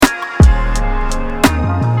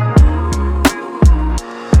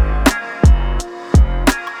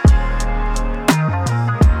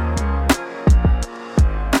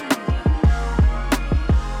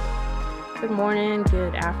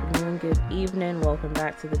evening. Welcome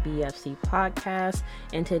back to the BFC podcast.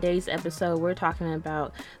 In today's episode, we're talking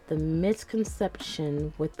about the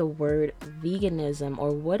misconception with the word veganism,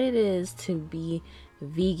 or what it is to be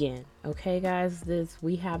vegan. Okay, guys,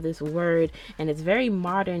 we have this word, and it's very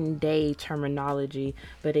modern day terminology,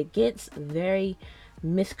 but it gets very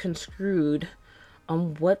misconstrued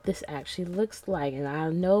on what this actually looks like. And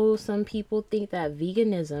I know some people think that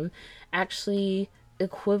veganism actually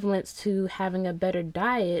equivalents to having a better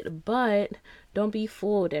diet, but don't be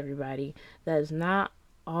fooled, everybody. That is not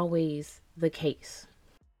always the case.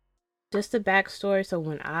 Just a backstory. So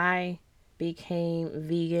when I became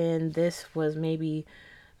vegan, this was maybe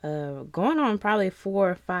going on probably 4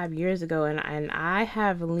 or 5 years ago, and I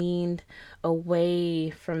have leaned away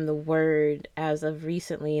from the word as of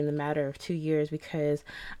recently in the matter of 2 years, because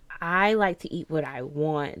I like to eat what I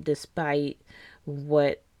want, despite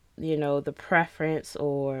what the preference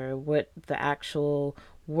or what the actual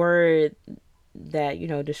word that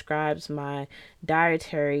describes my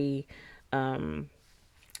dietary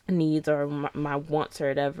needs or my wants or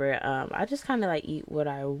whatever. I just kind of like eat what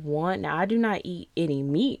I want. Now, I do not eat any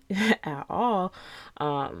meat at all,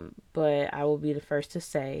 but I will be the first to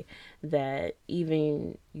say that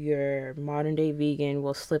even your modern day vegan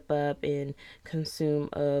will slip up and consume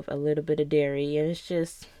of a little bit of dairy, and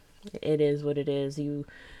it is what it is. You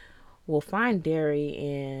will find dairy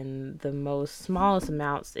in the most smallest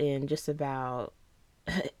amounts in just about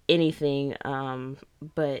anything,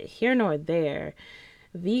 but here nor there.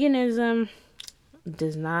 Veganism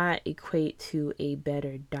does not equate to a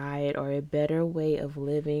better diet or a better way of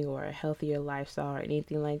living or a healthier lifestyle or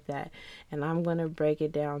anything like that. And I'm going to break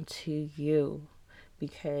it down to you,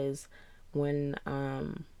 because when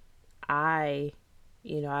I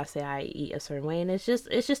say I eat a certain way, and it's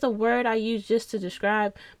just a word I use just to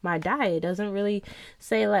describe my diet. It doesn't really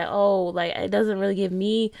say it doesn't really give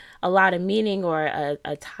me a lot of meaning or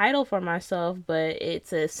a title for myself, but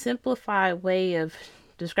it's a simplified way of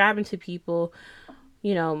describing to people,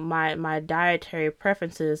 my dietary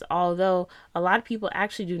preferences, although a lot of people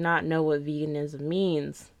actually do not know what veganism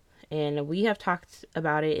means. And we have talked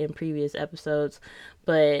about it in previous episodes,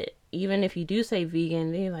 but even if you do say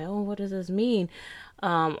vegan, they're like, oh, what does this mean?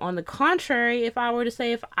 On the contrary, if I were to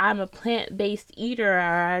say if I'm a plant-based eater or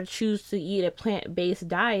I choose to eat a plant-based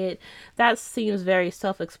diet, that seems very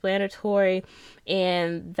self-explanatory.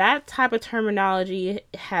 And that type of terminology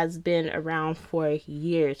has been around for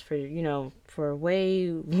years, for way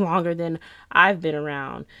longer than I've been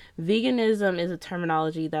around. Veganism is a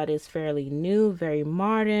terminology that is fairly new, very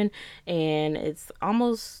modern, and it's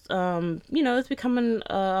almost, it's becoming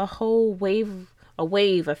a whole wave,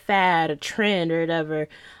 a fad, a trend, or whatever.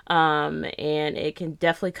 And it can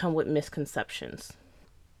definitely come with misconceptions.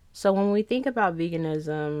 So when we think about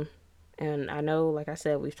veganism, and I know, like I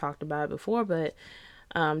said, we've talked about it before, but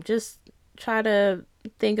just try to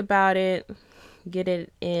think about it, get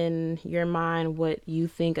it in your mind what you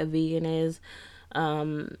think a vegan is.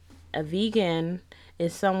 A vegan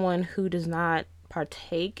is someone who does not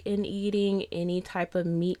partake in eating any type of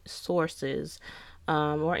meat sources,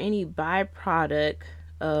 or any byproduct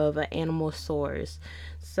of an animal source.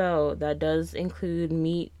 So that does include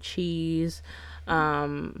meat, cheese.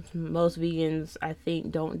 Most vegans, I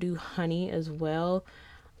think, don't do honey as well,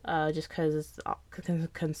 just because it's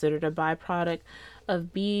considered a byproduct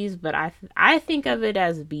of bees. But I think of it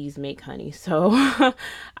as bees make honey, so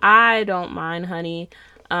I don't mind honey.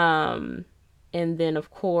 And then, of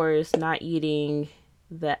course, not eating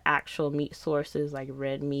the actual meat sources like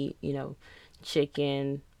red meat,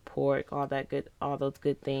 chicken, pork, all those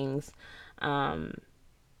good things.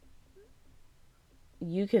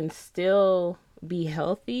 You can still be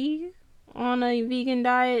healthy on a vegan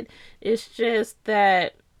diet. It's just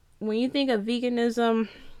that when you think of veganism,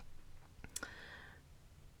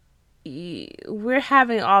 we're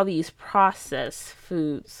having all these processed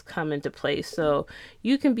foods come into place. So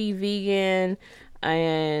you can be vegan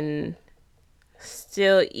and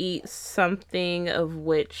still eat something of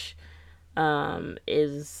which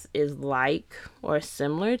is like or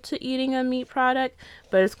similar to eating a meat product,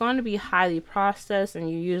 but it's going to be highly processed, and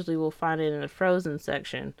you usually will find it in the frozen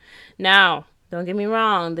section. Now, don't get me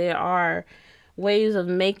wrong, there are ways of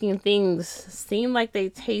making things seem like they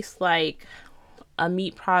taste like a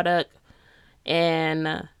meat product,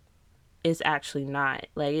 and it's actually not.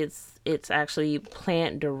 Like, it's actually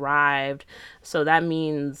plant derived. So that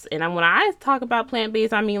means, and when I talk about plant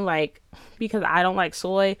based, I mean, like, because I don't like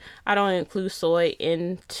soy, I don't include soy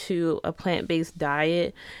into a plant based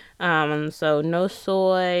diet. So no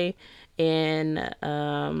soy in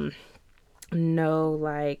No,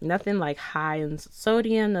 like nothing like high in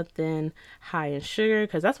sodium, nothing high in sugar,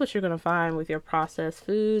 because that's what you're going to find with your processed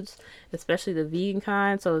foods, especially the vegan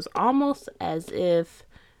kind. So it's almost as if,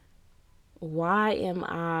 why am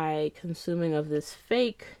I consuming of this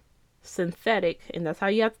fake synthetic? And that's how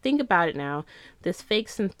you have to think about it now, this fake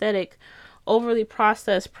synthetic overly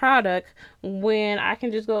processed product, when I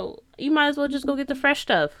can just go, you might as well just go get the fresh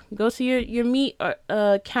stuff. Go to your meat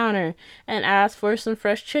counter and ask for some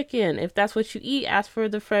fresh chicken. If that's what you eat, ask for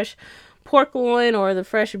the fresh pork loin or the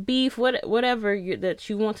fresh beef, whatever that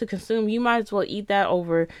you want to consume. You might as well eat that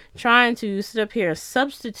over trying to sit up here and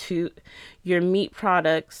substitute your meat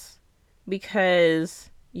products, because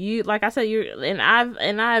you, like I said,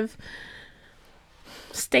 I've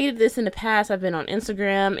stated this in the past. I've been on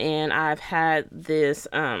Instagram and I've had this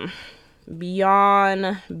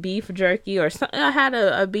Beyond beef jerky, or I had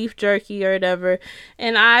a beef jerky or whatever,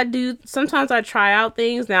 and I do sometimes I try out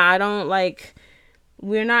things. Now I don't like,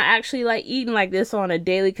 we're not actually like eating like this on a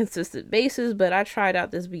daily consistent basis, but I tried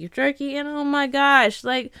out this beef jerky and oh my gosh,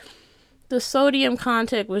 like the sodium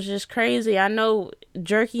content was just crazy. I know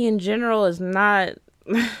jerky in general is not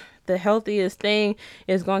the healthiest thing,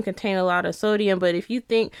 is going to contain a lot of sodium, but if you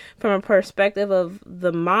think from a perspective of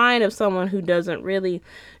the mind of someone who doesn't really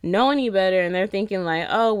know any better, and they're thinking like,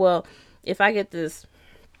 oh well, if I get this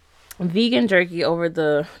vegan jerky over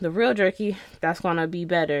the real jerky, that's going to be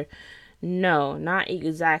better. No, not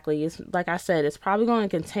exactly. It's like I said, it's probably going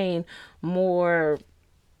to contain more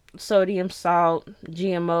sodium, salt,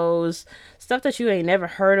 GMOs, stuff that you ain't never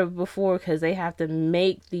heard of before, because they have to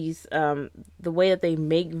make these the way that they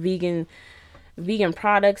make vegan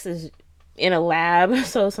products is in a lab.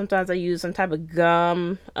 So sometimes they use some type of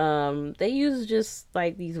gum. They use just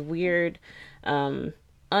like these weird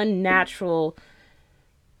unnatural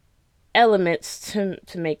elements to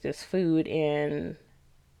make this food, and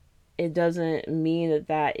it doesn't mean that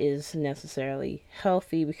that is necessarily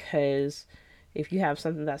healthy, because if you have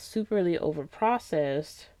something that's superly over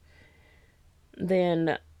processed,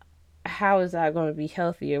 then how is that going to be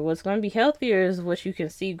healthier? What's going to be healthier is what you can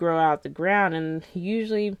see grow out the ground. And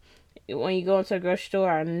usually when you go into a grocery store,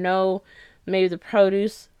 I know maybe the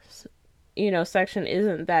produce, section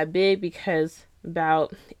isn't that big, because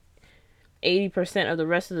about 80% of the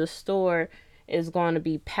rest of the store is going to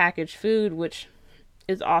be packaged food, which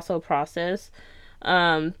is also processed.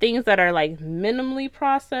 Things that are like minimally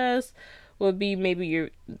processed would be maybe your,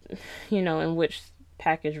 in which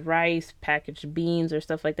packaged rice, packaged beans, or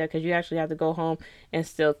stuff like that, because you actually have to go home and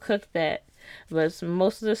still cook that. But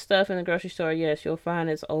most of the stuff in the grocery store, yes, you'll find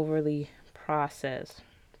it's overly processed.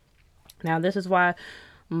 Now, this is why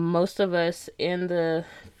most of us in the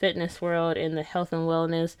fitness world, in the health and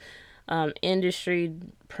wellness industry,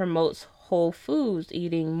 promotes whole foods,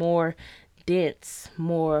 eating more dense,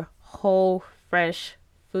 more whole, fresh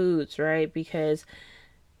foods, right? Because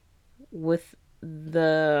with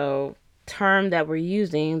the term that we're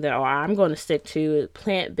using, that I'm going to stick to,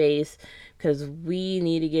 plant-based, because we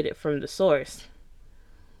need to get it from the source.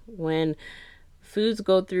 When foods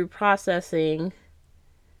go through processing,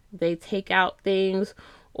 they take out things,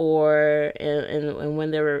 and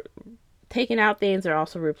when they're taking out things, they're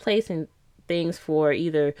also replacing things for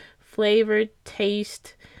either flavor,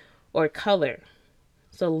 taste, or color.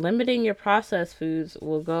 So limiting your processed foods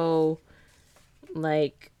will go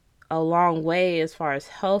like a long way as far as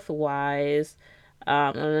health wise.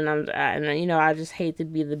 I just hate to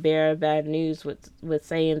be the bearer of bad news with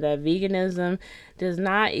saying that veganism does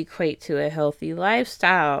not equate to a healthy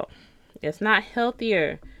lifestyle. It's not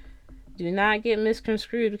healthier. Do not get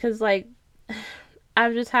misconstrued, because like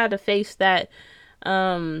I've just had to face that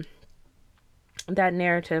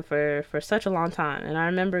narrative for such a long time. And I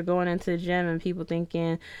remember going into the gym and people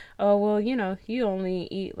thinking, oh well, you only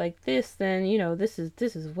eat like this, then this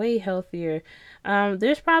is way healthier.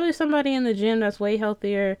 There's probably somebody in the gym that's way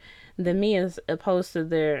healthier than me, as opposed to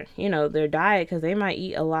their diet, because they might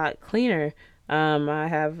eat a lot cleaner. I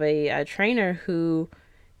have a trainer who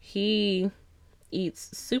he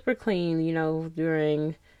eats super clean,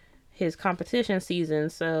 during his competition season.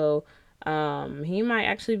 So he might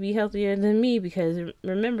actually be healthier than me, because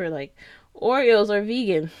remember, like, Oreos are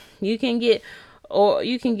vegan. You can get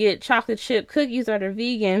chocolate chip cookies that are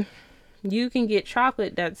vegan. You can get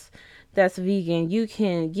chocolate that's vegan. You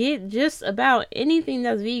can get just about anything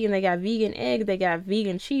that's vegan. They got vegan egg, they got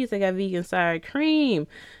vegan cheese, they got vegan sour cream.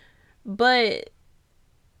 But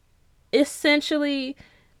essentially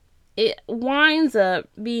it winds up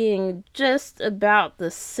being just about the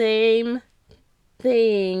same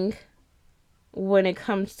thing when it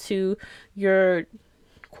comes to your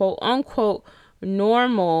quote unquote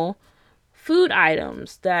normal food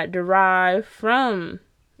items that derive from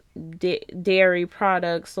dairy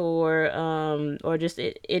products, or just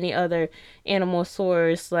any other animal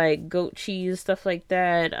source like goat cheese, stuff like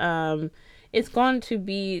that. It's going to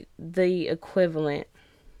be the equivalent.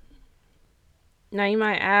 Now you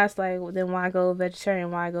might ask, like, well, then why go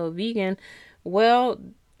vegetarian, why go vegan? Well,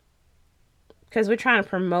 because we're trying to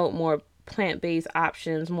promote more plant-based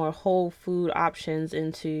options, more whole food options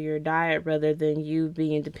into your diet, rather than you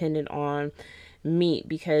being dependent on meat.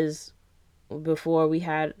 Because before we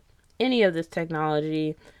had any of this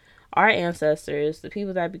technology, our ancestors, the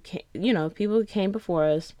people that became, people who came before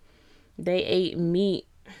us, they ate meat.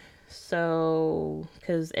 So,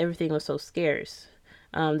 because everything was so scarce,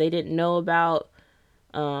 they didn't know about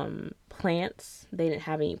plants. They didn't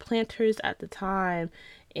have any planters at the time.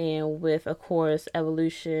 And with, of course,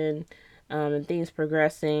 evolution, and things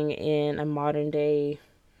progressing in a modern day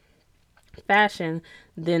fashion,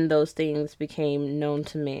 then those things became known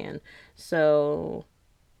to man. So,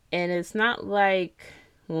 and it's not like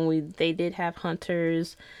when they did have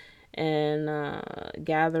hunters and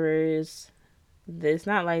gatherers. It's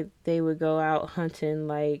not like they would go out hunting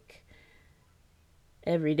like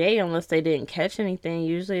every day unless they didn't catch anything.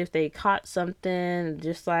 Usually, if they caught something,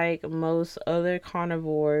 just like most other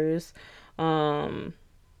carnivores, um,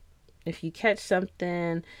 if you catch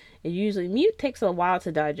something, it usually meat takes a while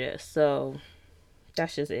to digest. So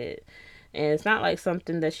that's just it. And it's not like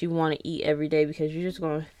something that you want to eat every day, because you're just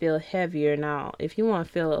going to feel heavier. Now, if you want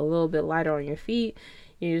to feel a little bit lighter on your feet,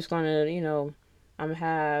 you're just going to, I'm going to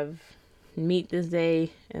have meat this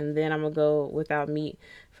day, and then I'm going to go without meat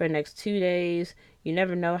for the next 2 days. You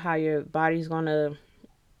never know how your body's going to,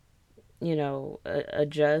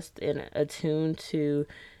 adjust and attune to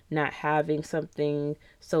not having something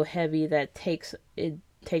so heavy that it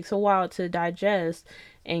takes a while to digest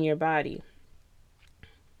in your body.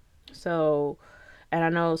 So, and I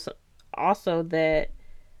know also that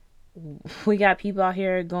we got people out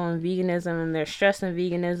here going veganism, and they're stressing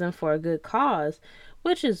veganism for a good cause,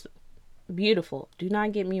 which is beautiful. Do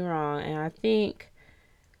not get me wrong. And I think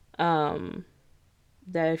that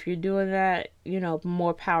if you're doing that,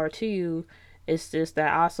 more power to you. It's just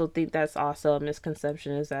that I also think that's also a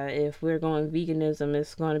misconception, is that if we're going veganism,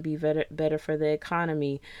 it's going to be better for the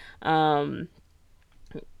economy. To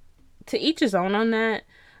each his own on that.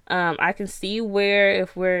 I can see where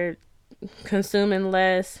if we're consuming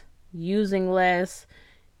less, using less,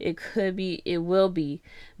 it will be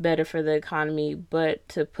better for the economy. But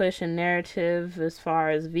to push a narrative as far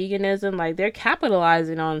as veganism, like, they're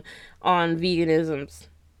capitalizing on veganisms.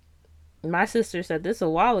 My sister said this a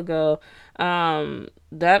while ago. That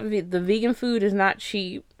the vegan food is not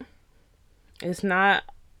cheap. It's not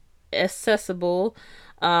accessible.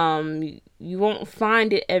 You won't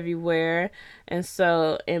find it everywhere, and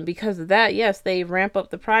because of that, yes, they ramp up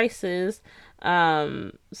the prices.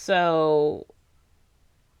 So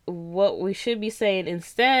what we should be saying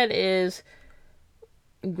instead is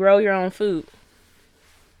grow your own food.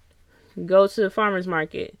 Go to the farmer's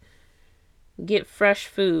market. Get fresh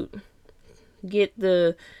food. Get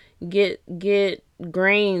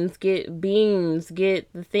grains, get beans,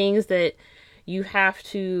 get the things that you have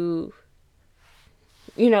to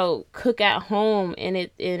cook at home, and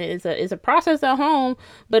it's a process at home,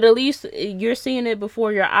 but at least you're seeing it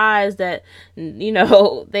before your eyes. That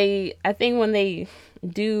I think when they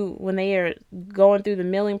are going through the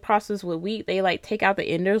milling process with wheat, they like take out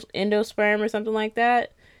the endosperm or something like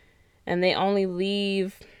that, and they only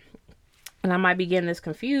leave, and I might be getting this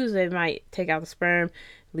confused, they might take out the sperm,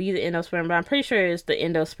 leave the endosperm, but I'm pretty sure it's the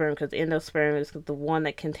endosperm, because the endosperm is the one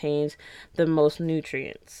that contains the most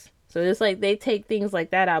nutrients. So it's like they take things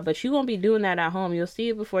like that out, but you won't be doing that at home. You'll see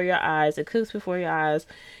it before your eyes. It cooks before your eyes.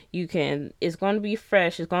 It's going to be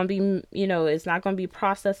fresh. It's going to be, it's not going to be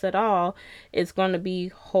processed at all. It's going to be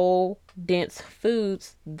whole, dense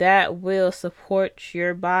foods that will support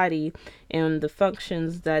your body and the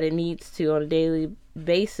functions that it needs to on a daily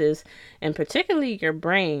basis, and particularly your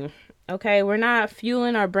brain. Okay, we're not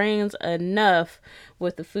fueling our brains enough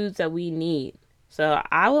with the foods that we need. So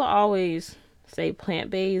I will always say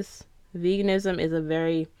plant-based. Veganism is a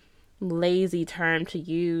very lazy term to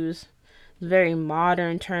use, very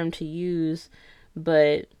modern term to use,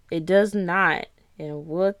 but it does not, and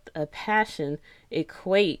with a passion,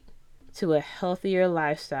 equate to a healthier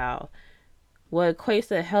lifestyle. What equates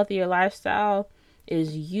to a healthier lifestyle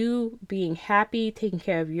is you being happy, taking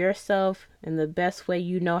care of yourself in the best way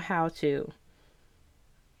you know how to.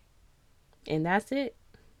 And that's it,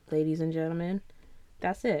 ladies and gentlemen.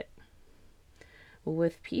 That's it.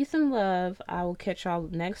 With peace and love, I will catch y'all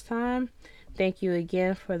next time. Thank you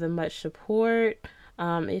again for the much support.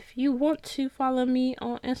 If you want to follow me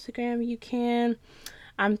on Instagram, you can.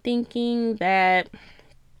 I'm thinking that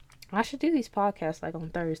I should do these podcasts like on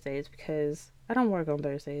Thursdays because I don't work on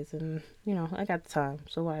Thursdays and, I got the time,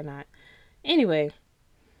 so why not? Anyway,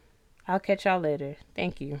 I'll catch y'all later.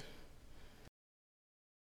 Thank you.